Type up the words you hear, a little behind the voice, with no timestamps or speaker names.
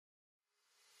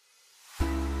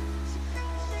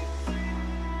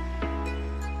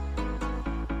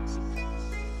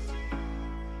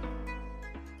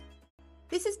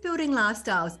This is Building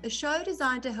Lifestyles, a show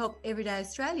designed to help everyday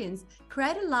Australians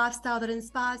create a lifestyle that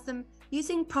inspires them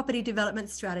using property development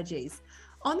strategies.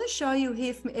 On the show, you'll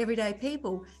hear from everyday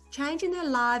people changing their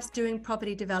lives doing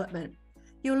property development.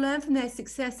 You'll learn from their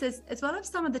successes as well as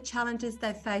some of the challenges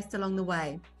they've faced along the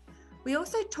way. We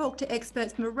also talk to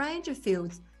experts from a range of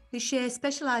fields who share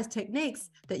specialised techniques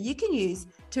that you can use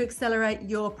to accelerate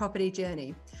your property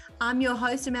journey. I'm your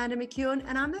host, Amanda McEwen,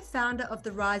 and I'm the founder of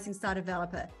The Rising Star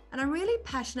Developer, and I'm really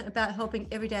passionate about helping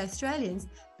everyday Australians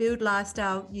build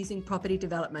lifestyle using property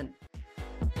development.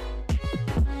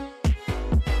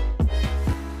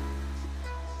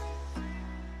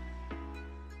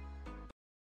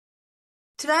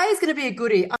 Today is going to be a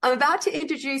goodie. I'm about to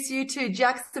introduce you to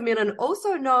Jackson Millan,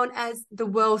 also known as the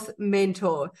Wealth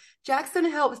Mentor. Jackson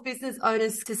helps business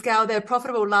owners to scale their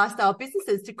profitable lifestyle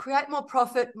businesses to create more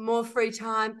profit, more free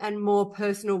time, and more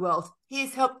personal wealth. He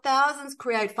has helped thousands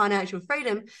create financial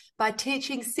freedom by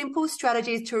teaching simple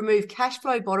strategies to remove cash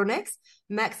flow bottlenecks,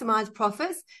 maximize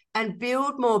profits, and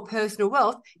build more personal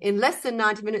wealth in less than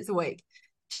 90 minutes a week.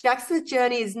 Jackson's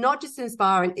journey is not just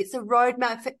inspiring, it's a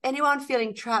roadmap for anyone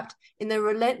feeling trapped in the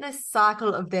relentless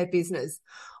cycle of their business.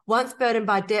 Once burdened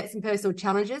by debts and personal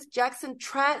challenges, Jackson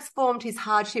transformed his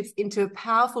hardships into a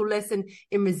powerful lesson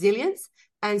in resilience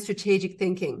and strategic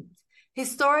thinking. His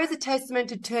story is a testament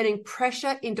to turning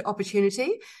pressure into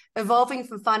opportunity, evolving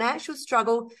from financial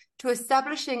struggle to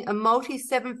establishing a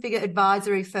multi-seven-figure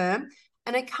advisory firm,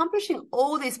 and accomplishing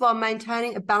all this while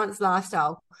maintaining a balanced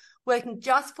lifestyle, working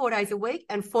just 4 days a week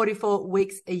and 44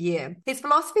 weeks a year. His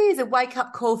philosophy is a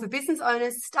wake-up call for business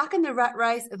owners stuck in the rat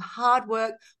race of hard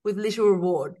work with little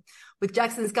reward. With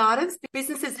Jackson's guidance,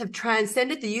 businesses have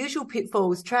transcended the usual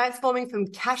pitfalls, transforming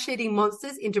from cash-eating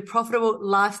monsters into profitable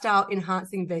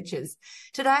lifestyle-enhancing ventures.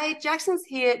 Today, Jackson's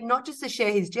here not just to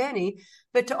share his journey,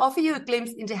 but to offer you a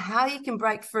glimpse into how you can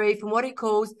break free from what he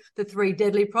calls the 3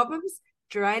 deadly problems,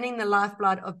 draining the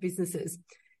lifeblood of businesses.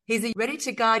 He's ready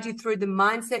to guide you through the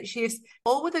mindset shifts,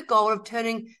 all with the goal of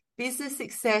turning business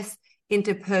success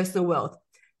into personal wealth.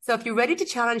 So if you're ready to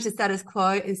challenge the status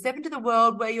quo and step into the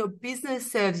world where your business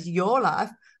serves your life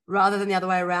rather than the other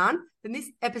way around, then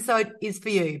this episode is for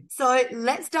you. So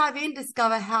let's dive in,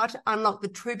 discover how to unlock the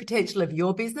true potential of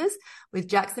your business with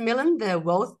Jackson Millan, the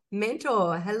Wealth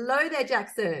Mentor. Hello there,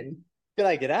 Jackson.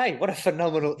 G'day. What a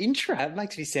phenomenal intro. It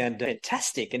makes me sound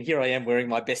fantastic. And here I am wearing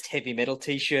my best heavy metal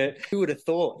t-shirt. Who would have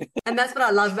thought? And that's what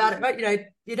I love about it, right? You know,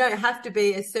 you don't have to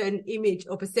be a certain image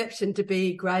or perception to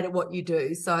be great at what you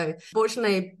do. So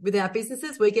fortunately, with our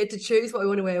businesses, we get to choose what we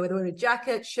want to wear, whether we want a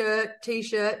jacket, shirt,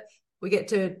 t-shirt. We get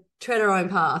to tread our own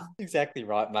path. Exactly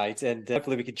right, mate. And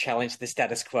hopefully we can challenge the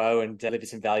status quo and deliver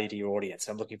some value to your audience.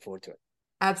 I'm looking forward to it.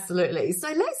 Absolutely. So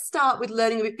let's start with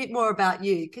learning a bit more about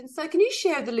you. Can you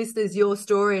share with the listeners your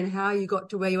story and how you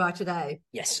got to where you are today?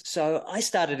 Yes. So I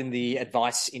started in the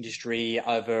advice industry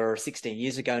over 16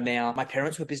 years ago now. My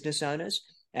parents were business owners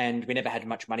and we never had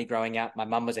much money growing up. My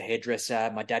mum was a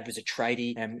hairdresser. My dad was a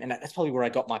tradie. And that's probably where I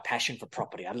got my passion for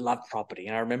property. I love property.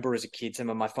 And I remember as a kid, some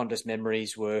of my fondest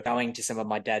memories were going to some of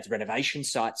my dad's renovation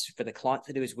sites for the clients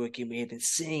that he was working with and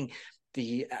seeing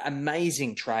the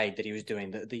amazing trade that he was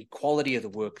doing, the quality of the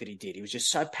work that he did. He was just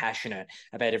so passionate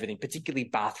about everything, particularly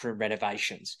bathroom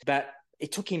renovations. But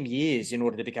it took him years in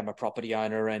order to become a property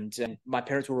owner. And my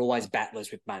parents were always battlers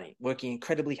with money, working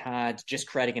incredibly hard, just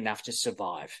creating enough to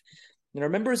survive. And I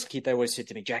remember as a kid, they always said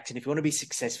to me, Jackson, if you want to be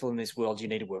successful in this world, you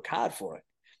need to work hard for it.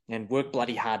 And work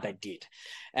bloody hard they did.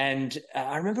 And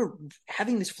I remember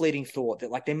having this fleeting thought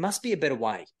that there must be a better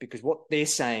way, because what they're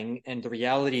saying and the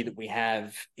reality that we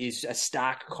have is a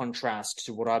stark contrast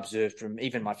to what I observed from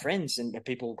even my friends and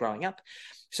people growing up.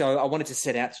 So I wanted to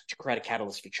set out to create a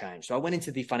catalyst for change. So I went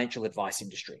into the financial advice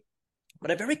industry.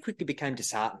 But I very quickly became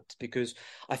disheartened because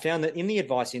I found that in the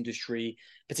advice industry,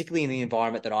 particularly in the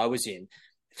environment that I was in,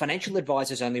 financial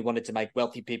advisors only wanted to make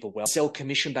wealthy people well, sell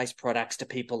commission-based products to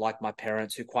people like my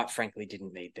parents who quite frankly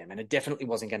didn't need them. And it definitely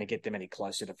wasn't going to get them any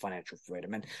closer to financial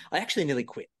freedom. And I actually nearly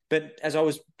quit. But as I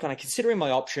was kind of considering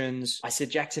my options, I said,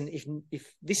 Jackson, if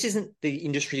this isn't the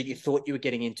industry that you thought you were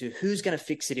getting into, who's going to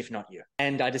fix it if not you?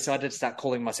 And I decided to start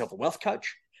calling myself a wealth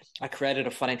coach. I created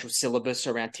a financial syllabus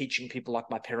around teaching people like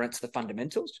my parents the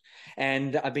fundamentals.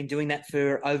 And I've been doing that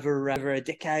for over a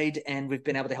decade. And we've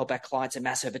been able to help our clients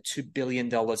amass over $2 billion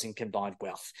in combined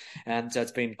wealth. And so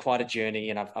it's been quite a journey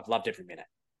and I've loved every minute.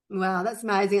 Wow, that's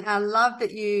amazing. I love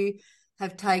that you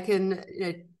have taken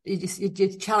you're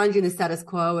challenging the status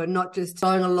quo and not just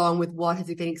going along with what has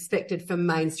been expected from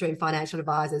mainstream financial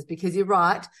advisors. Because you're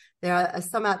right, there are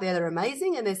some out there that are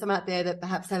amazing, and there's some out there that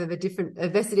perhaps have a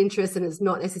vested interest, and it's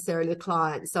not necessarily the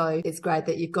client. So it's great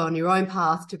that you've gone your own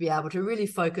path to be able to really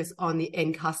focus on the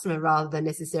end customer rather than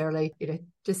necessarily,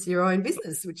 just your own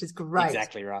business, which is great.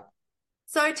 Exactly right.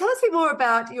 So tell us a bit more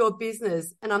about your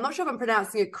business. And I'm not sure if I'm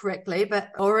pronouncing it correctly,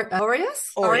 but Aureus?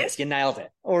 Aureus, you nailed it.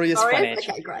 Aureus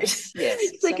Financial. Okay, great. Yes.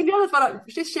 So can you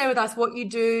just share with us what you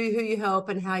do, who you help,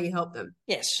 and how you help them?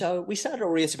 Yes. So we started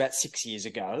Aureus about 6 years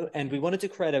ago, and we wanted to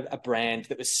create a brand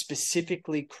that was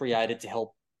specifically created to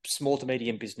help small to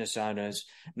medium business owners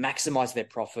maximize their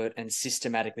profit and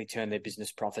systematically turn their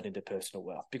business profit into personal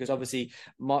wealth. Because obviously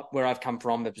where I've come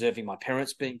from, observing my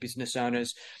parents being business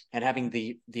owners and having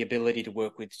the ability to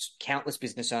work with countless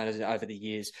business owners over the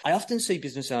years, I often see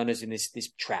business owners in this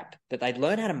trap that they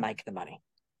learn how to make the money,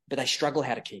 but they struggle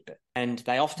how to keep it. And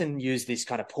they often use this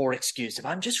kind of poor excuse of,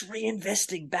 I'm just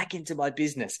reinvesting back into my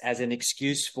business, as an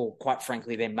excuse for, quite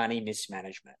frankly, their money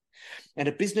mismanagement. And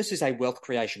a business is a wealth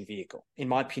creation vehicle. In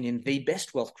my opinion, the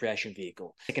best wealth creation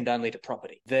vehicle, second only to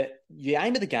property. The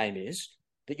aim of the game is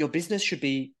that your business should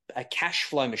be a cash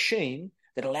flow machine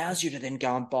that allows you to then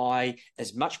go and buy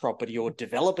as much property or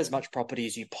develop as much property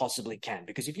as you possibly can.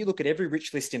 Because if you look at every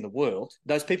rich list in the world,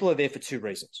 those people are there for two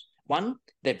reasons. One,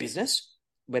 their business,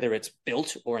 whether it's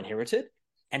built or inherited,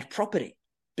 and property,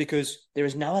 because there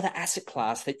is no other asset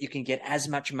class that you can get as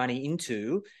much money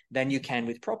into than you can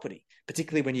with property,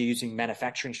 particularly when you're using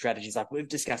manufacturing strategies like we've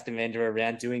discussed, Amanda,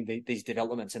 around doing these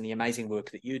developments and the amazing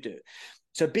work that you do.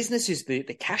 So business is the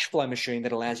cash flow machine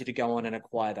that allows you to go on and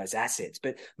acquire those assets.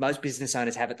 But most business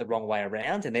owners have it the wrong way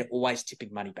around, and they're always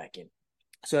tipping money back in.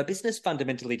 So a business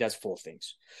fundamentally does four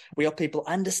things. We help people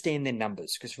understand their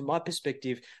numbers, because from my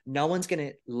perspective, no one's going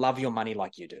to love your money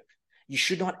like you do. You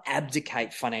should not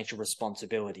abdicate financial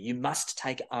responsibility. You must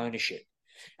take ownership.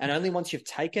 And only once you've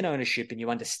taken ownership and you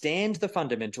understand the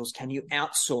fundamentals can you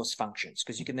outsource functions,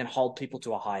 because you can then hold people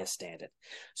to a higher standard.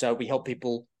 So we help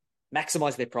people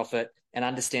maximize their profit and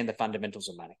understand the fundamentals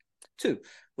of money. Two,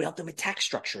 we help them with tax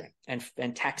structuring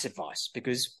and tax advice,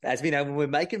 because as we know, when we're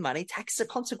making money, tax is a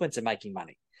consequence of making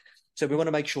money. So we want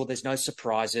to make sure there's no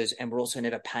surprises, and we're also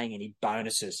never paying any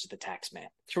bonuses to the tax man.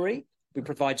 Three, we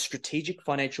provide strategic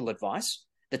financial advice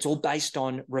that's all based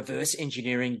on reverse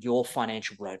engineering your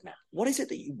financial roadmap. What is it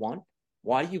that you want?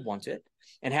 Why do you want it?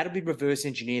 And how do we reverse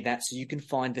engineer that so you can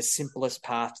find the simplest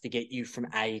path to get you from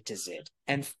A to Z?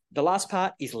 And the last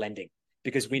part is lending,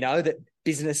 because we know that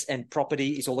business and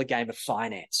property is all a game of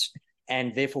finance,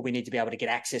 and therefore we need to be able to get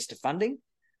access to funding.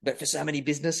 But for so many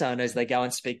business owners, they go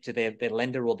and speak to their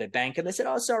lender or their bank, and they said,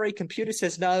 oh, sorry, computer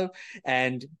says no.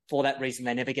 And for that reason,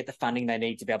 they never get the funding they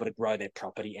need to be able to grow their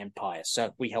property empire.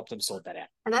 So we help them sort that out.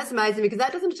 And that's amazing, because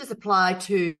that doesn't just apply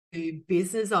to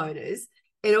business owners.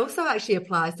 It also actually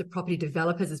applies to property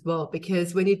developers as well,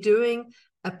 because when you're doing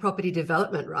a property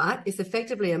development, right, it's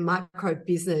effectively a micro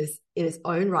business in its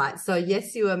own right. So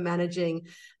yes, you are managing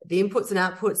the inputs and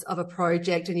outputs of a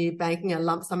project and you're banking a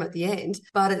lump sum at the end,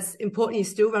 but it's important you're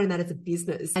still running that as a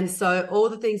business. And so all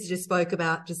the things you just spoke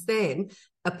about just then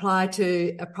apply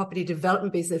to a property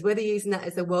development business, whether you're using that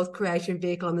as a wealth creation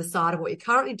vehicle on the side of what you're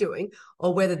currently doing,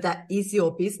 or whether that is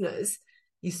your business.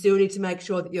 You still need to make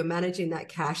sure that you're managing that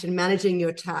cash and managing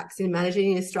your tax and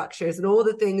managing your structures and all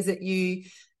the things that you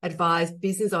advise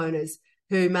business owners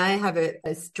who may have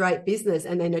a straight business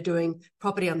and then are doing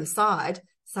property on the side.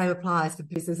 Same applies to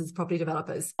businesses, property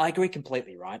developers. I agree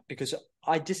completely, right? Because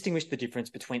I distinguish the difference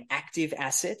between active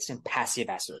assets and passive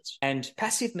assets. And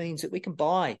passive means that we can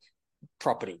buy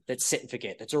property that's set and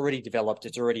forget, that's already developed,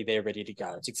 it's already there, ready to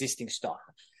go, it's existing stock.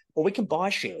 Or we can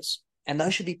buy shares, and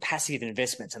those should be passive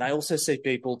investments. And I also see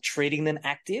people treating them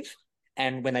active,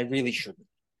 and when they really shouldn't.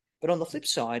 But on the flip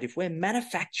side, if we're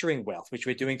manufacturing wealth, which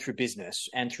we're doing through business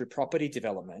and through property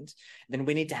development, then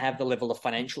we need to have the level of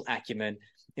financial acumen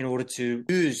in order to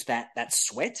use that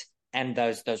sweat and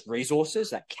those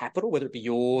resources, that capital, whether it be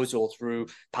yours or through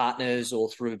partners or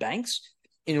through banks,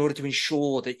 in order to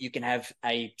ensure that you can have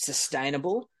a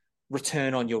sustainable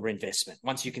return on your investment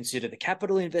once you consider the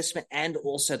capital investment and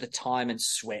also the time and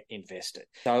sweat invested.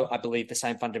 So I believe the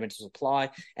same fundamentals apply.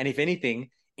 And if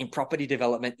anything, in property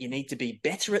development, you need to be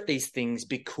better at these things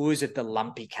because of the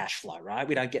lumpy cash flow, right?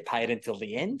 We don't get paid until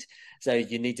the end. So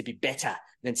you need to be better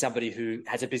than somebody who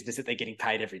has a business that they're getting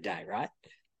paid every day, right?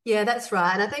 Yeah, that's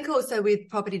right. And I think also with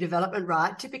property development,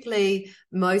 right, typically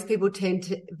most people tend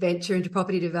to venture into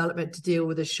property development to deal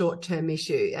with a short-term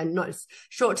issue. And not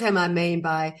short-term, I mean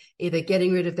by either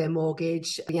getting rid of their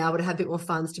mortgage, being able to have a bit more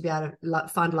funds to be able to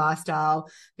fund lifestyle,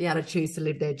 be able to choose to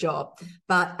live their job.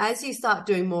 But as you start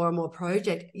doing more and more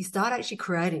projects, you start actually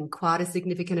creating quite a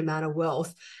significant amount of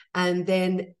wealth. And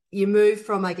then you move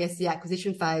from, I guess, the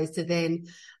acquisition phase to then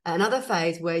another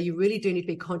phase where you really do need to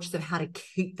be conscious of how to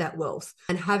keep that wealth,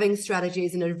 and having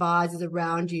strategies and advisors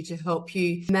around you to help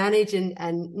you manage and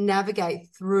navigate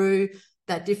through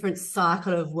that different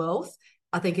cycle of wealth,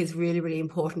 I think is really, really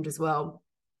important as well.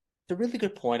 It's a really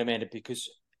good point, Amanda, because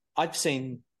I've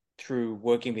seen through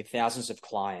working with thousands of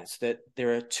clients that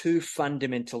there are two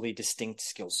fundamentally distinct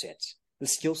skill sets: the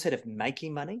skill set of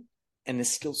making money and the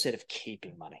skill set of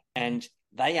keeping money. And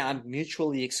they are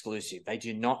mutually exclusive. They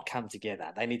do not come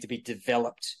together. They need to be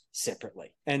developed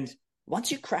separately. And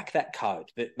once you crack that code,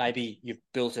 that maybe you've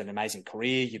built an amazing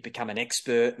career, you've become an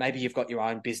expert, maybe you've got your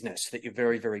own business that you're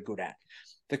very, very good at.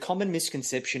 The common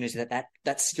misconception is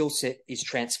that skill set is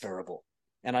transferable.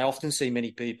 And I often see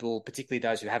many people, particularly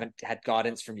those who haven't had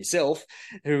guidance from yourself,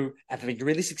 who have been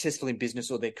really successful in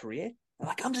business or their career,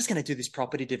 like, I'm just going to do this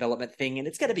property development thing and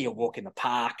it's going to be a walk in the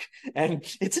park. And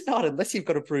it's not, unless you've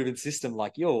got a proven system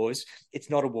like yours,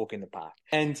 it's not a walk in the park.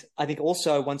 And I think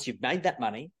also once you've made that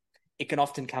money, it can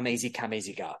often come, easy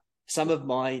go. Some of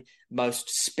my most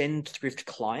spendthrift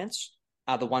clients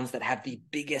are the ones that have the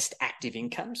biggest active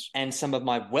incomes. And some of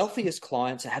my wealthiest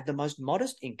clients have the most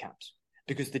modest incomes,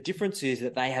 because the difference is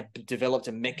that they have developed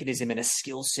a mechanism and a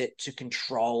skill set to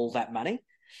control that money.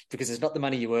 Because it's not the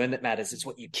money you earn that matters, it's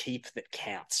what you keep that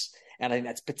counts. And I think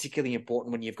that's particularly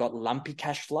important when you've got lumpy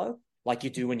cash flow, like you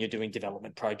do when you're doing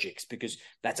development projects, because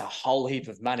that's a whole heap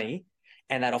of money.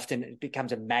 And that often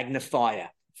becomes a magnifier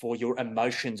for your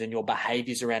emotions and your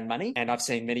behaviors around money. And I've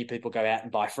seen many people go out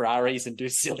and buy Ferraris and do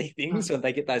silly things when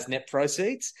they get those net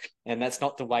proceeds. And that's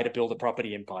not the way to build a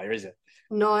property empire, is it?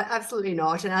 No, absolutely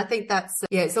not. And I think that's,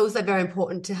 yeah, it's also very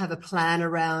important to have a plan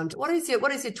around what is your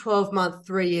 12-month,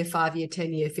 3-year, 5-year,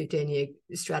 10-year, 15-year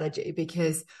strategy?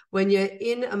 Because when you're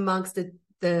in amongst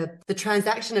the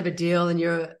transaction of a deal and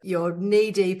you're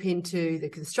knee deep into the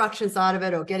construction side of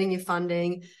it or getting your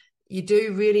funding, you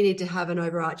do really need to have an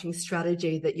overarching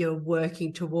strategy that you're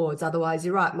working towards. Otherwise,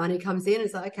 you're right, money comes in,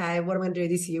 it's like, okay, what am I going to do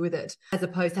this year with it? As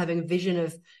opposed to having a vision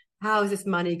of how is this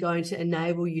money going to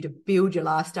enable you to build your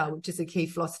lifestyle, which is a key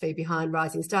philosophy behind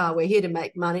Rising Star. We're here to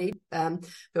make money, but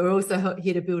we're also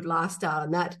here to build lifestyle.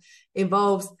 And that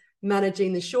involves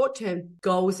managing the short-term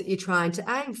goals that you're trying to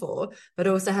aim for, but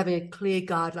also having a clear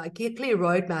guideline, a clear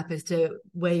roadmap as to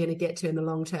where you're going to get to in the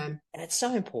long term. And it's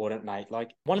so important, mate.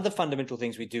 Like, one of the fundamental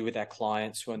things we do with our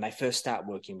clients when they first start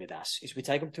working with us is we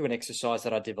take them through an exercise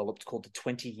that I developed called the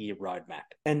 20-year roadmap.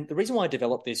 And the reason why I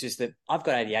developed this is that I've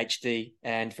got ADHD,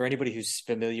 and for anybody who's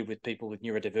familiar with people with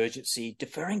neurodivergency,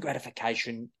 deferring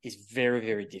gratification is very,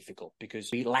 very difficult because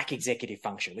we lack executive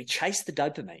function. We chase the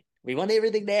dopamine. We want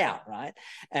everything now, right?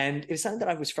 And it was something that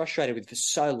I was frustrated with for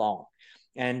so long.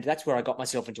 And that's where I got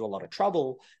myself into a lot of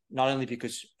trouble, not only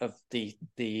because of the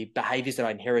behaviors that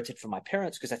I inherited from my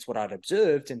parents, because that's what I'd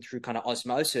observed, and through kind of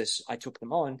osmosis, I took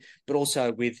them on, but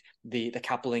also with the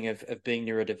coupling of being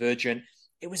neurodivergent.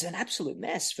 It was an absolute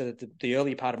mess for the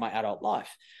early part of my adult life.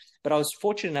 But I was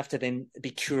fortunate enough to then be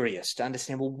curious, to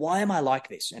understand, well, why am I like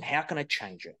this? And how can I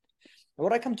change it? And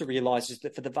what I come to realize is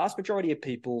that for the vast majority of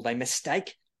people, they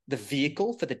mistake the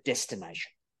vehicle for the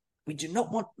destination. We do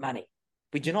not want money.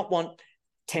 We do not want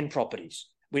 10 properties.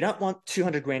 We don't want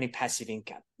 200 grand in passive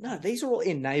income. No, these are all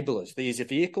enablers. These are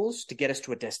vehicles to get us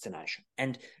to a destination.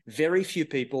 And very few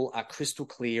people are crystal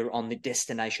clear on the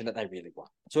destination that they really want.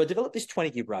 So I developed this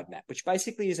 20-year roadmap, which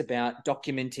basically is about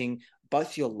documenting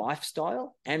both your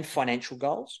lifestyle and financial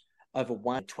goals over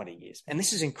 20 years. And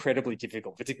this is incredibly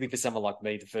difficult, particularly for someone like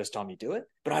me the first time you do it.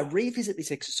 But I revisit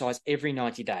this exercise every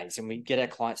 90 days, and we get our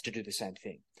clients to do the same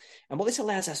thing. And what this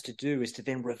allows us to do is to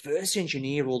then reverse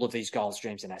engineer all of these goals,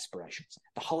 dreams, and aspirations.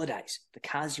 The holidays, the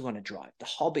cars you want to drive, the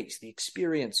hobbies, the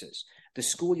experiences, the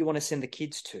school you want to send the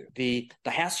kids to, the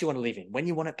house you want to live in, when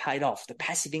you want it paid off, the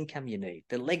passive income you need,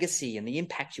 the legacy and the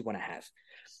impact you want to have.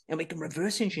 And we can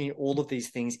reverse engineer all of these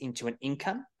things into an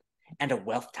income and a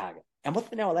wealth target. And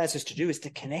what that now allows us to do is to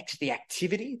connect the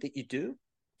activity that you do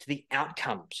to the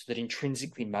outcomes that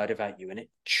intrinsically motivate you. And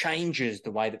it changes the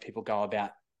way that people go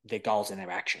about their goals and their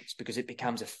actions, because it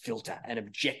becomes a filter, an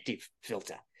objective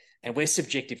filter. And we're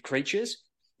subjective creatures.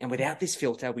 And without this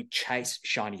filter, we chase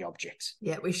shiny objects.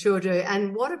 Yeah, we sure do.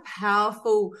 And what a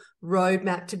powerful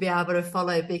roadmap to be able to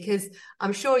follow, because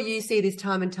I'm sure you see this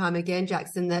time and time again,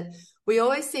 Jackson, that we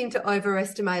always seem to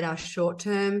overestimate our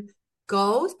short-term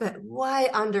goals, but way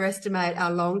underestimate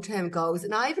our long-term goals.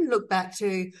 And I even look back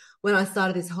to when I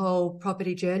started this whole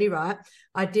property journey, right?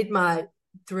 I did my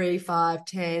 3, 5,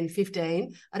 10,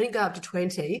 15. I didn't go up to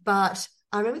 20, but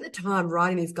I remember at the time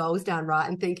writing these goals down, right,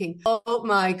 and thinking, oh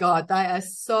my God, they are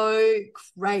so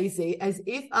crazy, as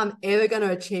if I'm ever going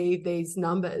to achieve these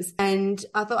numbers. And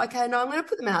I thought, okay, no, I'm going to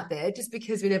put them out there just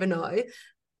because we never know.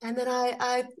 And then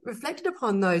I reflected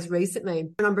upon those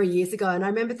recently a number of years ago. And I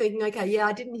remember thinking, okay, yeah,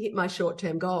 I didn't hit my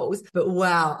short-term goals, but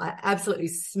wow, I absolutely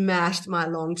smashed my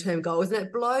long-term goals. And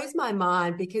it blows my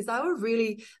mind because they were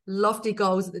really lofty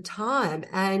goals at the time.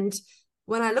 And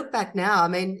when I look back now, I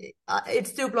mean, it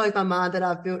still blows my mind that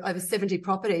I've built over 70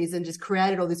 properties and just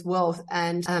created all this wealth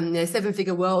and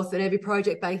 7-figure wealth, and every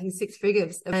project banking 6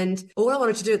 figures. And all I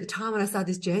wanted to do at the time when I started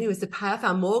this journey was to pay off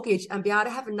our mortgage and be able to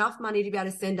have enough money to be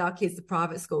able to send our kids to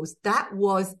private schools. That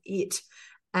was it.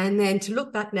 And then to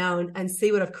look back now and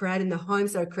see what I've created in the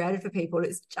homes that I've created for people,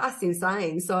 it's just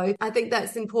insane. So I think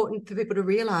that's important for people to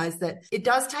realize that it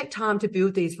does take time to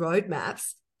build these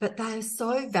roadmaps, but they are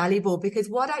so valuable, because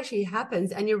what actually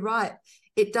happens, and you're right,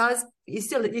 it does, you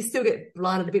still get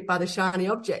blinded a bit by the shiny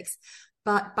objects.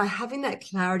 But by having that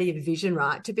clarity of vision,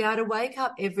 right, to be able to wake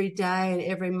up every day and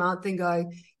every month and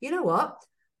go, you know what,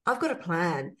 I've got a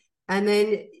plan. And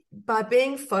then by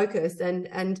being focused, and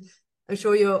I'm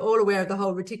sure you're all aware of the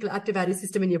whole reticular activating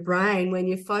system in your brain. When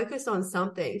you focus on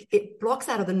something, it blocks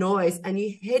out of the noise and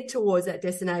you head towards that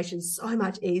destination so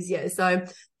much easier. So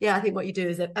yeah, I think what you do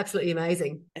is absolutely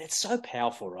amazing. And it's so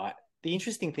powerful, right? The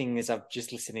interesting thing is, I'm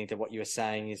just listening to what you were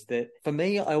saying, is that for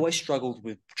me, I always struggled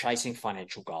with chasing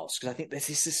financial goals, because I think there's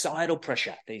this societal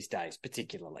pressure these days,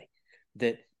 particularly,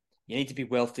 that you need to be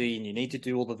wealthy and you need to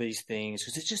do all of these things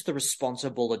because it's just the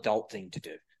responsible adult thing to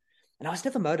do. And I was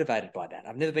never motivated by that.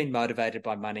 I've never been motivated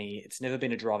by money. It's never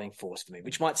been a driving force for me,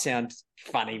 which might sound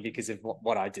funny because of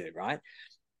what I do, right?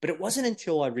 But it wasn't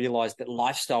until I realized that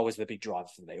lifestyle was the big driver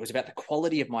for me. It was about the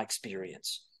quality of my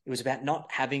experience. It was about not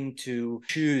having to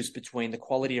choose between the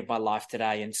quality of my life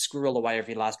today and squirrel away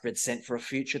every last red cent for a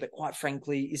future that, quite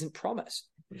frankly, isn't promised.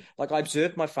 Like, I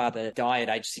observed my father die at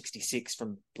age 66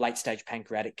 from late-stage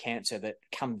pancreatic cancer that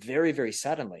come very, very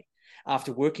suddenly,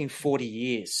 after working 40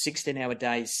 years, 16-hour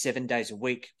days, 7 days a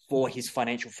week for his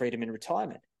financial freedom in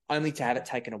retirement, only to have it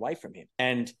taken away from him.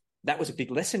 And that was a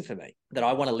big lesson for me, that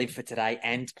I want to live for today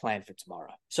and plan for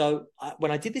tomorrow. So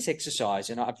when I did this exercise,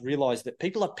 and I've realized that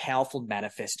people are powerful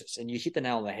manifestors, and you hit the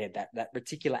nail on the head, that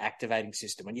reticular activating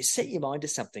system. When you set your mind to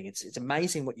something, it's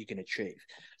amazing what you can achieve.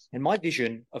 And my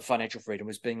vision of financial freedom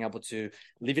was being able to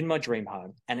live in my dream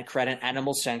home and create an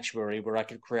animal sanctuary where I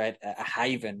could create a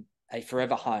haven, a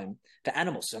forever home for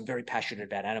animals. So I'm very passionate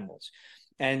about animals.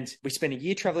 And we spent a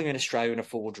year traveling in Australia in a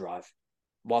 4-wheel drive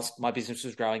whilst my business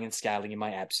was growing and scaling in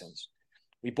my absence.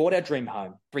 We bought our dream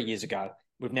home 3 years ago.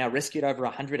 We've now rescued over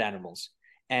 100 animals.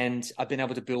 And I've been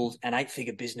able to build an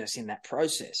 8-figure business in that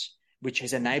process, which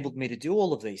has enabled me to do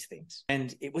all of these things.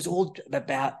 And it was all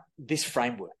about this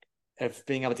framework of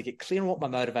being able to get clear on what my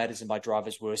motivators and my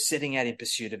drivers were, setting out in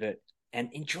pursuit of it, and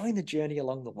enjoying the journey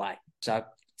along the way. So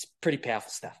it's pretty powerful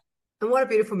stuff. And what a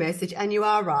beautiful message. And you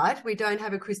are right. We don't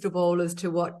have a crystal ball as to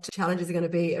what challenges are going to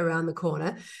be around the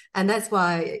corner. And that's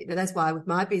why with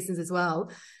my business as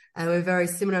well, we're very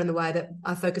similar in the way that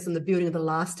I focus on the building of the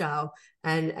lifestyle,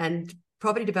 and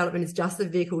property development is just the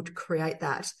vehicle to create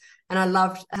that. And I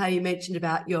loved how you mentioned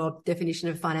about your definition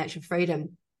of financial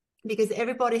freedom, because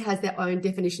everybody has their own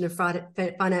definition of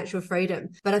financial freedom.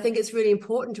 But I think it's really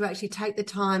important to actually take the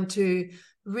time to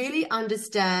really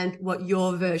understand what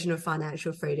your version of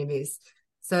financial freedom is.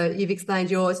 So you've explained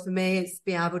yours. For me, it's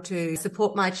being able to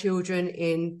support my children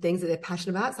in things that they're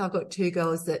passionate about. So I've got 2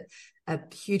 girls that are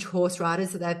huge horse riders.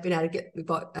 So they've been able to we've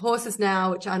got horses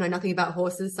now, which I know nothing about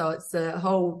horses. So it's a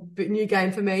whole new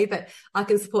game for me, but I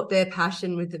can support their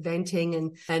passion with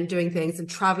eventing and doing things. And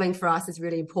traveling for us is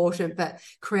really important, but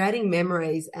creating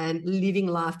memories and living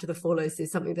life to the fullest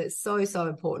is something that's so, so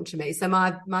important to me. So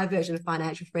my version of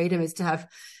financial freedom is to have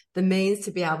the means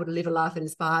to be able to live a life that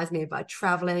inspires me by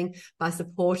traveling, by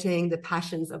supporting the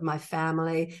passions of my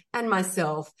family and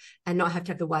myself, and not have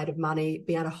to have the weight of money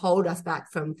be able to hold us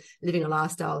back from living a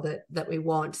lifestyle that we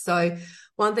want. So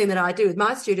one thing that I do with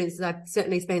my students, and I've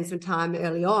certainly spent some time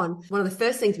early on, one of the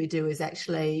first things we do is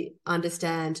actually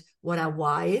understand what our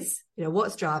why is,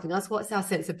 what's driving us, what's our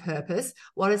sense of purpose,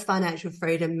 what does financial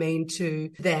freedom mean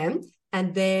to them?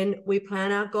 And then we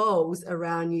plan our goals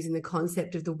around using the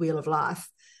concept of the wheel of life,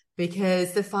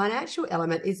 because the financial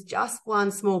element is just one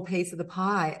small piece of the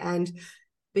pie. And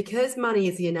because money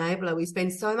is the enabler, we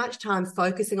spend so much time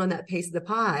focusing on that piece of the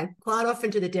pie, quite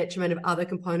often to the detriment of other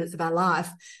components of our life.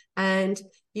 And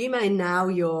you may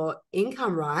nail your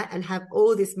income right and have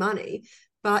all this money,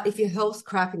 but if your health's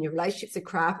crap and your relationships are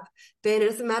crap, then it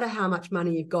doesn't matter how much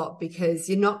money you've got, because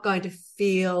you're not going to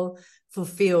feel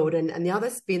fulfilled. And the other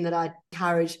spin that I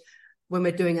encourage when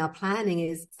we're doing our planning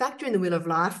is factor in the wheel of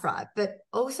life, right? But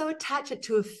also attach it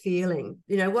to a feeling.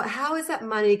 You know, how is that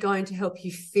money going to help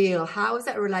you feel? How is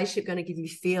that relationship going to give you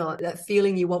that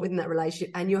feeling you want within that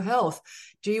relationship? And your health?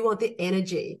 Do you want the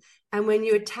energy? And when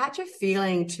you attach a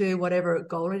feeling to whatever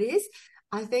goal it is,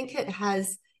 I think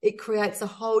it creates a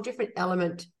whole different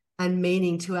element and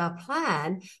meaning to our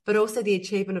plan, but also the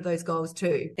achievement of those goals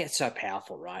too. It's so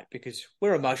powerful, right? Because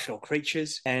we're emotional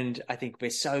creatures, and I think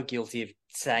we're so guilty of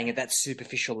staying at that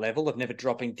superficial level, of never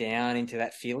dropping down into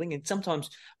that feeling. And sometimes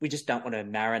we just don't want to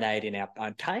marinate in our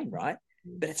own pain, right?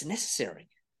 But it's necessary.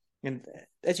 And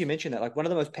as you mentioned that, like, one of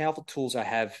the most powerful tools I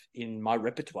have in my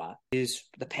repertoire is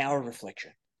the power of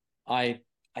reflection. I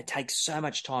take so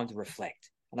much time to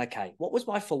reflect. And okay, what was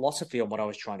my philosophy on what I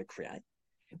was trying to create?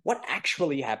 What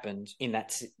actually happened in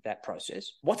that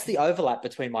process? What's the overlap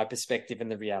between my perspective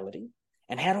and the reality?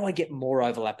 And how do I get more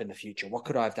overlap in the future? What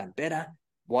could I have done better?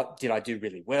 What did I do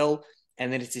really well?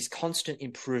 And then it's this constant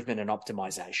improvement and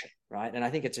optimization, right? And I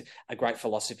think it's a great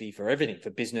philosophy for everything,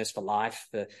 for business, for life,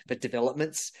 for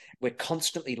developments. We're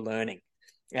constantly learning.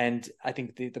 And I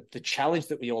think the challenge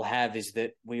that we all have is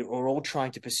that we are all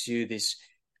trying to pursue this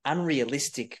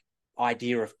unrealistic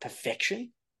idea of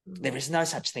perfection. There is no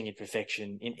such thing in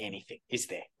perfection in anything, is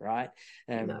there, right?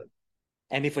 No.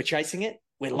 And if we're chasing it,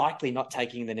 we're likely not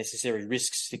taking the necessary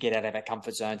risks to get out of our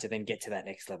comfort zone to then get to that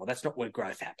next level. That's not where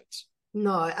growth happens.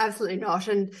 No, absolutely not.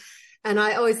 And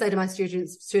I always say to my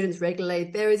students regularly,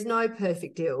 there is no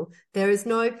perfect deal. There is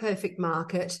no perfect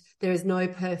market. There is no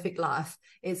perfect life.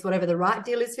 It's whatever the right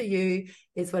deal is for you.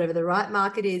 It's whatever the right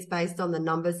market is based on the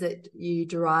numbers that you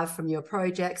derive from your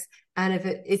projects. And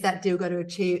is that deal going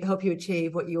to help you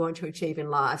achieve what you want to achieve in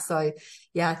life? So,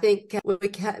 yeah, I think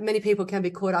many people can be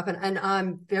caught up, and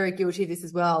I'm very guilty of this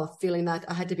as well, feeling that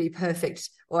I had to be perfect,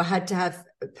 or I had to have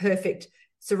perfect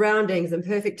surroundings and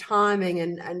perfect timing.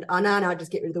 And I know now,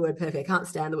 just get rid of the word perfect. I can't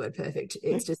stand the word perfect.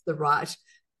 It's just the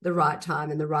right time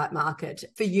and the right market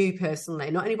for you personally,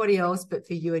 not anybody else, but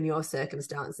for you and your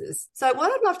circumstances. So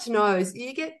what I'd love to know is,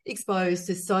 you get exposed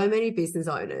to so many business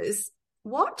owners.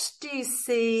 What do you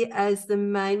see as the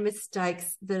main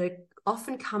mistakes that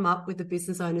often come up with the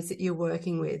business owners that you're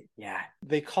working with? Yeah,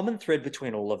 the common thread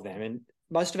between all of them, and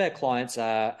most of our clients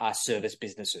are service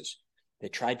businesses. They're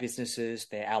trade businesses,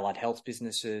 they're allied health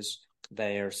businesses,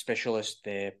 they're specialists,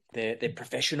 they're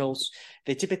professionals.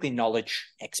 They're typically knowledge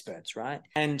experts, right?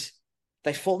 And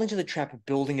they fall into the trap of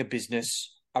building a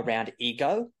business around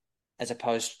ego as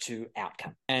opposed to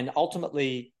outcome. And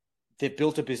ultimately, they've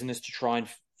built a business to try and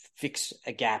fix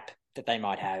a gap that they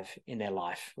might have in their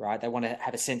life, right? They want to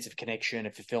have a sense of connection,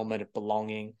 of fulfillment, of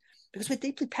belonging, because we're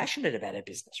deeply passionate about our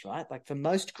business, right? Like, for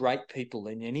most great people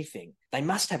in anything, they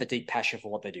must have a deep passion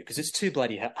for what they do, because it's too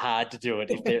bloody hard to do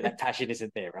it if that passion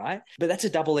isn't there, right? But that's a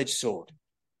double-edged sword,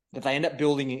 that they end up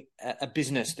building a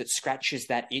business that scratches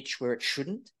that itch where it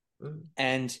shouldn't.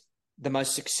 And the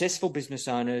most successful business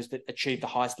owners that achieve the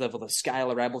highest level of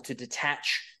scale are able to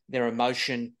detach their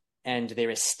emotion and their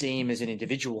esteem as an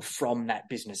individual from that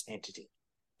business entity.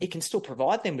 It can still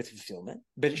provide them with fulfillment,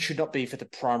 but it should not be for the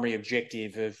primary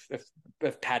objective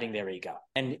of padding their ego.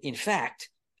 And in fact,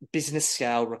 business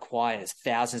scale requires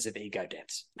thousands of ego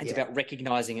deaths. It's about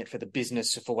recognizing it for the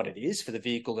business, for what it is, for the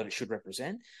vehicle that it should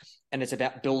represent. And it's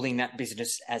about building that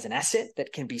business as an asset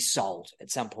that can be sold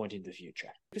at some point in the future.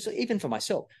 So even for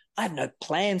myself, I have no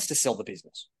plans to sell the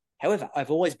business. However,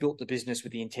 I've always built the business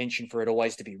with the intention for it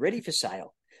always to be ready for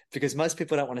sale, because most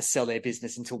people don't want to sell their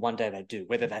business until one day they do,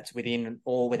 whether that's within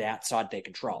or outside their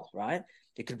control, right?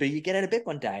 It could be you get out of bed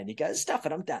one day and you go, stuff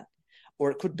it, I'm done.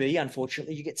 Or it could be,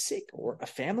 unfortunately, you get sick, or a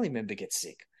family member gets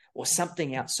sick, or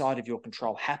something outside of your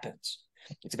control happens.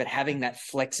 It's about having that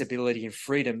flexibility and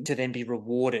freedom to then be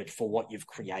rewarded for what you've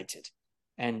created.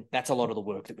 And that's a lot of the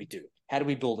work that we do. How do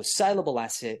we build a saleable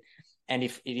asset? And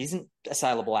if it isn't a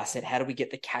saleable asset, how do we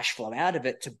get the cash flow out of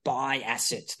it to buy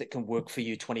assets that can work for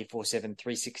you 24/7,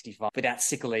 365 without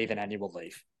sick leave and annual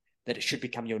leave? That it should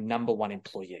become your number one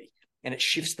employee. And it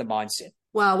shifts the mindset.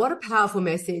 Wow, what a powerful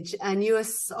message. And you are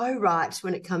so right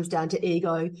when it comes down to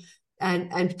ego, and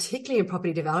particularly in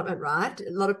property development, right?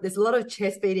 There's a lot of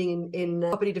chest beating in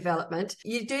property development.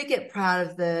 You do get proud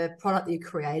of the product that you're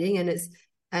creating, and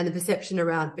and the perception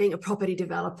around being a property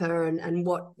developer and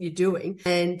what you're doing.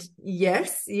 And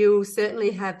yes, you'll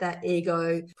certainly have that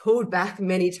ego pulled back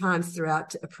many times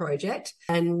throughout a project.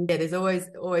 And yeah, there's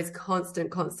always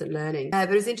constant learning.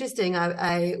 But it's interesting.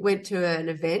 I went to an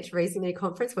event recently, a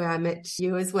conference where I met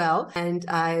you as well. And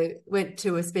I went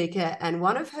to a speaker, and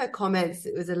one of her comments,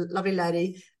 it was a lovely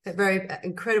lady, a very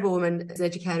incredible woman, as an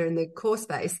educator in the course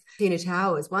space, Tina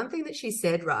Towers. One thing that she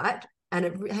said, right, and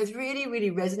it has really,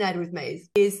 really resonated with me,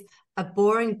 is a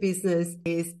boring business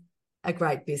is a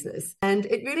great business. And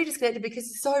it really just connected because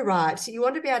it's so right. You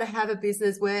want to be able to have a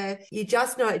business where you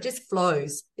just know it just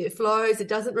flows. It flows. It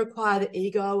doesn't require the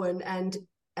ego,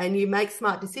 and you make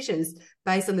smart decisions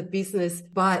based on the business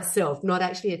by itself, not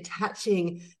actually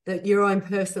attaching your own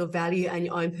personal value and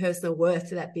your own personal worth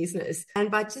to that business.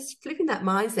 And by just flipping that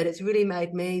mindset, it's really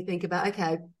made me think about,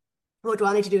 okay, what do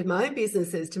I need to do with my own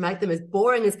businesses to make them as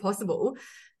boring as possible?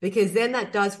 Because then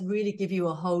that does really give you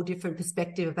a whole different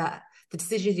perspective about the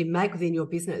decisions you make within your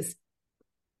business.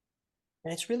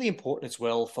 And it's really important as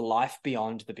well for life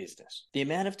beyond the business. The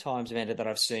amount of times, Amanda, that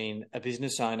I've seen a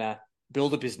business owner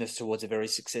build a business towards a very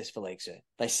successful exit.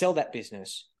 They sell that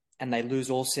business and they lose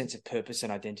all sense of purpose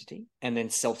and identity, and then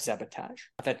self-sabotage.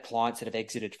 I've had clients that have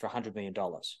exited for $100 million,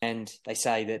 and they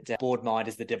say that bored mind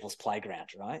is the devil's playground,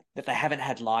 right? That they haven't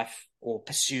had life or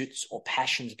pursuits or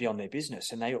passions beyond their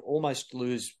business, and they almost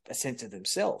lose a sense of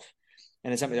themselves.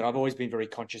 And it's something that I've always been very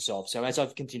conscious of. So as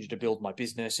I've continued to build my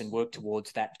business and work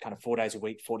towards that kind of 4 days a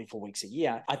week, 44 weeks a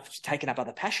year, I've taken up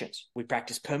other passions. We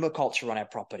practice permaculture on our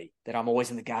property, that I'm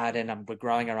always in the garden, we're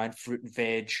growing our own fruit and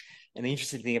veg. And the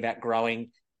interesting thing about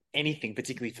growing anything,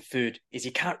 particularly for food, is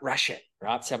you can't rush it,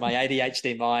 right? So my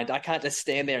ADHD mind, I can't just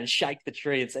stand there and shake the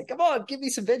tree and say, come on, give me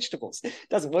some vegetables. It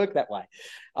doesn't work that way.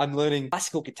 I'm learning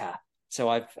classical guitar. So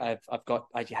I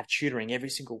have tutoring every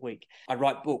single week. I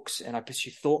write books and I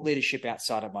pursue thought leadership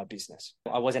outside of my business.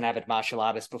 I was an avid martial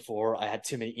artist before. I had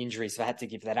too many injuries, so I had to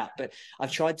give that up. But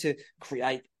I've tried to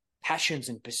create passions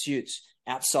and pursuits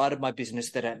outside of my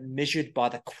business that are measured by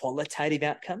the qualitative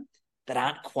outcome, that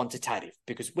aren't quantitative,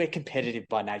 because we're competitive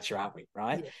by nature, aren't we?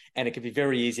 Right. Yeah. And it can be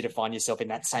very easy to find yourself in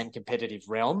that same competitive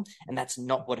realm. And that's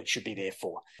not what it should be there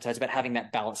for. So it's about having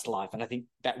that balanced life. And I think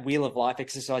that wheel of life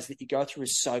exercise that you go through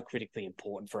is so critically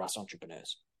important for us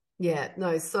entrepreneurs. Yeah,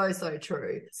 no, so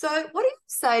true. So what do you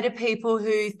say to people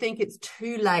who think it's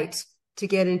too late to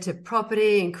get into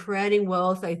property and creating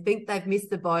wealth? They think they've missed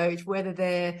the boat, whether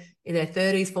they're in their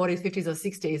 30s, 40s, 50s, or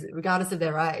 60s, regardless of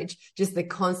their age. Just the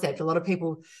concept. A lot of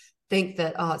people think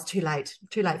that, oh, it's too late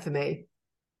for me.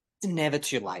 It's never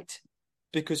too late,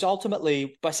 because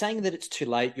ultimately, by saying that it's too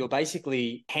late, you're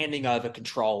basically handing over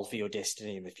control for your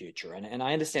destiny in the future. And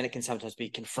I understand it can sometimes be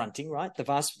confronting, right?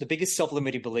 The biggest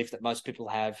self-limiting belief that most people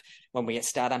have when we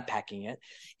start unpacking it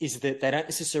is that they don't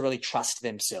necessarily trust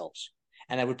themselves,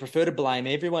 and they would prefer to blame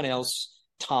everyone else,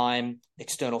 time,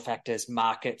 external factors,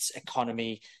 markets,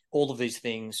 economy, all of these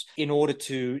things, in order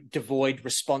to devoid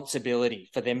responsibility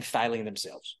for them failing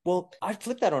themselves. Well, I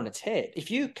flip that on its head.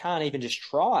 If you can't even just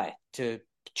try to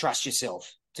trust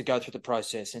yourself to go through the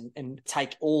process and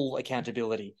take all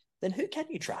accountability, then who can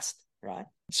you trust, right?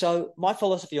 So my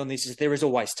philosophy on this is there is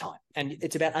always time, and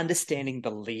it's about understanding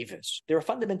the levers. There are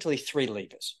fundamentally 3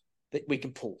 levers that we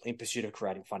can pull in pursuit of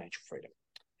creating financial freedom.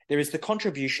 There is the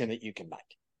contribution that you can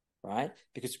make, right?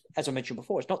 Because as I mentioned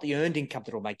before, it's not the earned income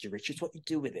that will make you rich, it's what you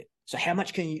do with it. So how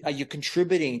much are you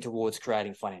contributing towards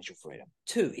creating financial freedom?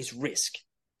 2 is risk.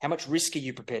 How much risk are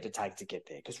you prepared to take to get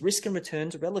there? Because risk and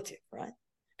returns are relative, right?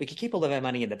 We can keep all of our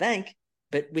money in the bank,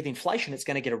 but with inflation, it's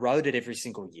going to get eroded every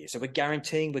single year. So we're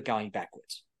guaranteeing we're going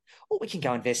backwards. Or we can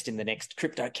go invest in the next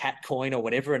crypto cat coin or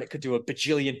whatever, and it could do a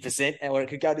bajillion%, or it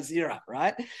could go to 0,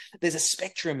 right? There's a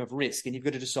spectrum of risk, and you've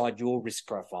got to decide your risk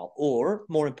profile, or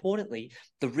more importantly,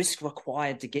 the risk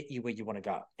required to get you where you want to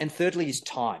go. And thirdly is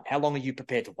time. How long are you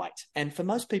prepared to wait? And for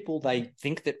most people, they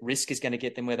think that risk is going to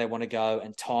get them where they want to go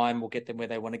and time will get them where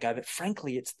they want to go. But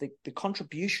frankly, it's the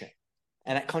contribution.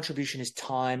 And that contribution is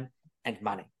time and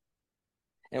money.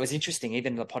 And it was interesting,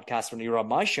 even in the podcast when you were on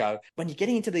my show, when you're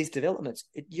getting into these developments,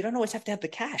 you don't always have to have the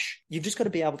cash. You've just got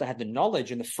to be able to have the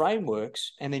knowledge and the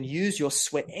frameworks, and then use your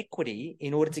sweat equity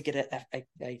in order to get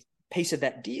a piece of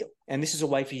that deal. And this is a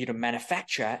way for you to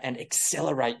manufacture and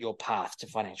accelerate your path to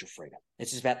financial freedom.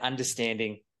 It's just about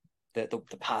understanding the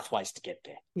pathways to get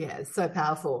there. Yeah, it's so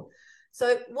powerful.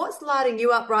 So what's lighting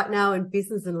you up right now in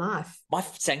business and life? My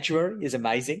sanctuary is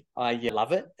amazing. I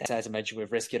love it. As I mentioned, we've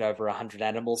rescued over 100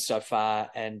 animals so far,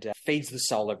 and feeds the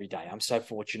soul every day. I'm so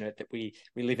fortunate that we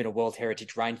live in a World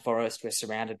Heritage rainforest. We're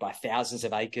surrounded by thousands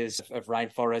of acres of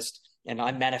rainforest, and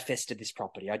I manifested this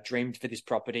property. I dreamed for this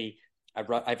property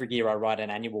Every year I write an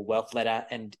annual wealth letter,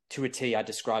 and to a T, I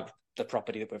describe the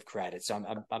property that we've created. So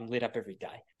I'm lit up every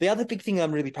day. The other big thing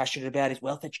I'm really passionate about is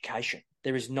wealth education.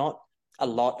 There is not a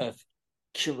lot of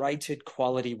curated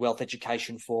quality wealth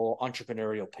education for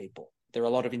entrepreneurial people. There are a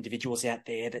lot of individuals out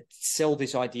there that sell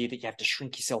this idea that you have to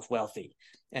shrink yourself wealthy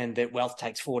and that wealth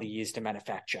takes 40 years to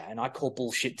manufacture. And I call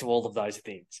bullshit to all of those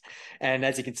things. And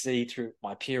as you can see through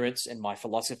my appearance and my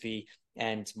philosophy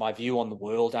and my view on the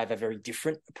world, I have a very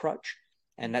different approach.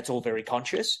 And that's all very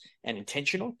conscious and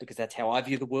intentional because that's how I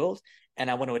view the world.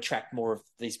 And I want to attract more of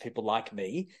these people like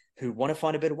me who want to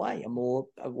find a better way,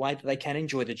 a way that they can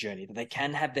enjoy the journey, that they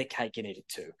can have their cake and eat it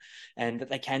too, and that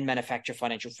they can manufacture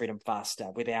financial freedom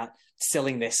faster without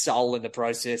selling their soul in the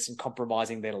process and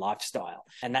compromising their lifestyle.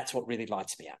 And that's what really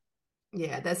lights me up.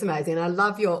 Yeah, that's amazing. I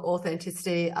love your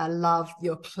authenticity. I love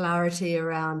your clarity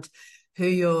around who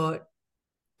your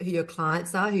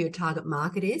clients are, who your target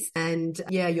market is, and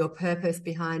your purpose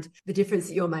behind the difference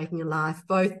that you're making in life,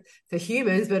 both for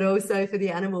humans, but also for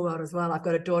the animal world as well. I've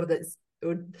got a daughter that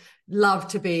would love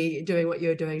to be doing what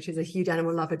you're doing. She's a huge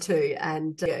animal lover too.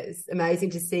 And it's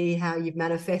amazing to see how you've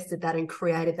manifested that and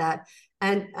created that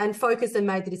and focused and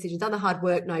made the decisions, done the hard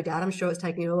work, no doubt. I'm sure it's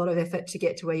taken you a lot of effort to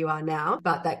get to where you are now,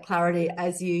 but that clarity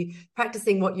as you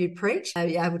practicing what you preach,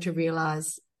 you're able to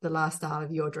realize the lifestyle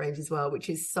of your dreams as well, which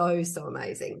is so, so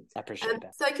amazing. I appreciate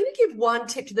that. So can you give one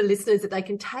tip to the listeners that they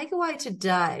can take away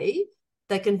today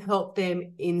that can help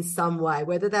them in some way,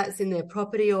 whether that's in their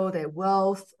property or their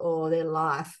wealth or their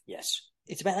life? Yes.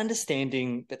 It's about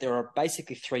understanding that there are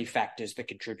basically three factors that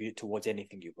contribute towards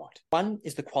anything you want. One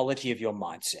is the quality of your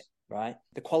mindset, right?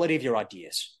 The quality of your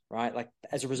ideas, right? Like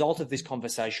as a result of this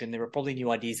conversation, there are probably new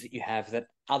ideas that you have that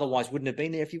otherwise wouldn't have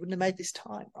been there if you wouldn't have made this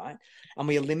time, right? And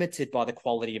we are limited by the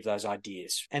quality of those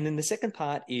ideas. And then the second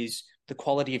part is the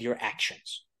quality of your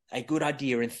actions. A good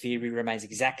idea in theory remains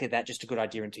exactly that, just a good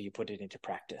idea until you put it into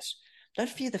practice. Don't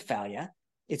fear the failure.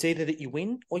 It's either that you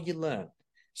win or you learn.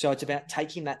 So it's about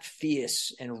taking that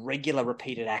fierce and regular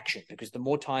repeated action, because the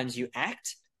more times you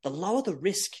act, the lower the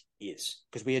risk is,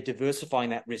 because we are diversifying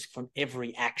that risk from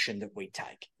every action that we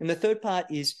take. And the third part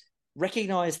is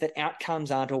recognize that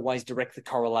outcomes aren't always directly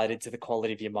correlated to the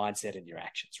quality of your mindset and your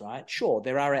actions, right? Sure,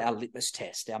 there are our litmus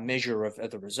test, our measure of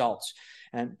the results,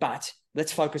 but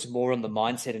let's focus more on the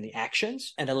mindset and the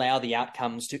actions and allow the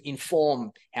outcomes to inform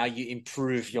how you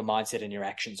improve your mindset and your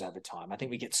actions over time. I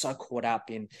think we get so caught up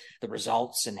in the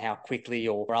results and how quickly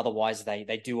or otherwise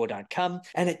they do or don't come,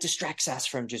 and it distracts us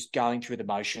from just going through the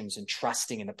motions and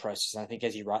trusting in the process. And I think,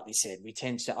 as you rightly said, we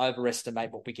tend to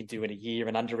overestimate what we can do in a year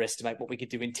and underestimate what we could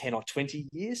do in 10 or 20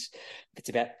 years. It's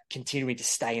about continuing to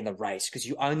stay in the race, because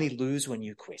you only lose when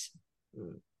you quit.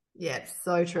 Yeah,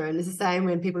 so true. And it's the same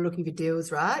when people are looking for deals,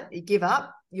 right? You give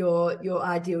up, your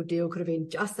ideal deal could have been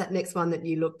just that next one that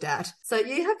you looked at. So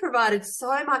you have provided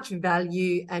so much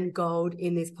value and gold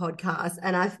in this podcast,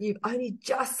 and you've only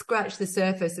just scratched the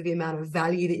surface of the amount of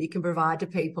value that you can provide to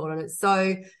people, and it's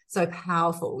so, so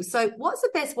powerful. So what's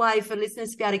the best way for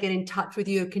listeners to be able to get in touch with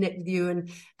you, connect with you, and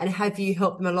have you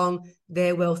help them along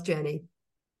their wealth journey?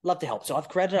 Love to help. So I've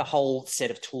created a whole set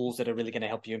of tools that are really going to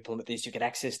help you implement this. You get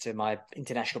access to my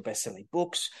international best-selling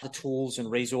books, the tools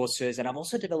and resources, and I've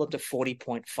also developed a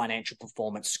 40-point financial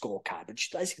performance scorecard, which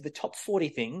is basically the top 40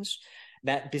 things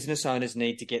that business owners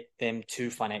need to get them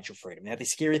to financial freedom. Now, the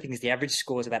scary thing is the average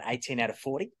score is about 18 out of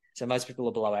 40. So most people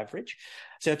are below average.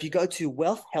 So if you go to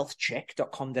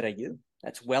wealthhealthcheck.com.au,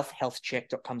 that's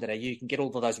wealthhealthcheck.com.au. You can get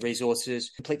all of those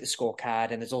resources, complete the scorecard,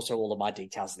 and there's also all of my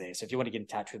details there. So if you want to get in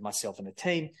touch with myself and the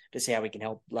team to see how we can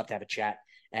help, love to have a chat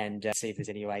and see if there's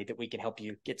any way that we can help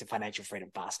you get to financial freedom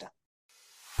faster.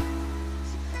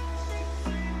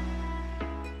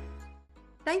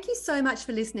 Thank you so much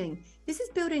for listening. This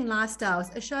is Building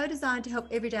Lifestyles, a show designed to help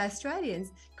everyday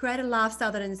Australians create a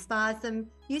lifestyle that inspires them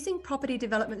using property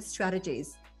development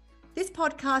strategies. This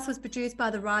podcast was produced by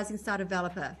the Rising Star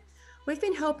Developer. We've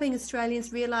been helping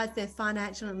Australians realise their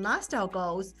financial and lifestyle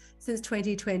goals since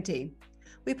 2020.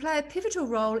 We play a pivotal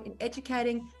role in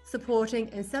educating, supporting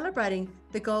and celebrating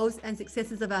the goals and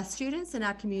successes of our students and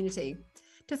our community.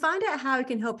 To find out how we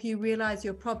can help you realise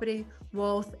your property,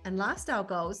 wealth and lifestyle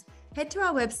goals, head to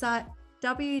our website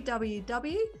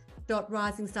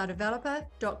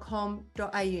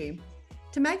www.risingstardeveloper.com.au.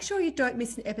 To make sure you don't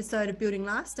miss an episode of Building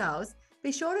Lifestyles,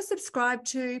 be sure to subscribe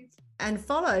to and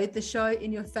follow the show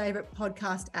in your favourite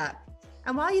podcast app.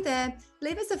 And while you're there,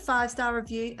 leave us a 5-star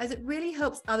review, as it really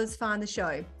helps others find the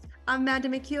show. I'm Amanda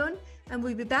McEwen, and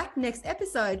we'll be back next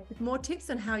episode with more tips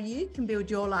on how you can build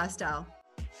your lifestyle.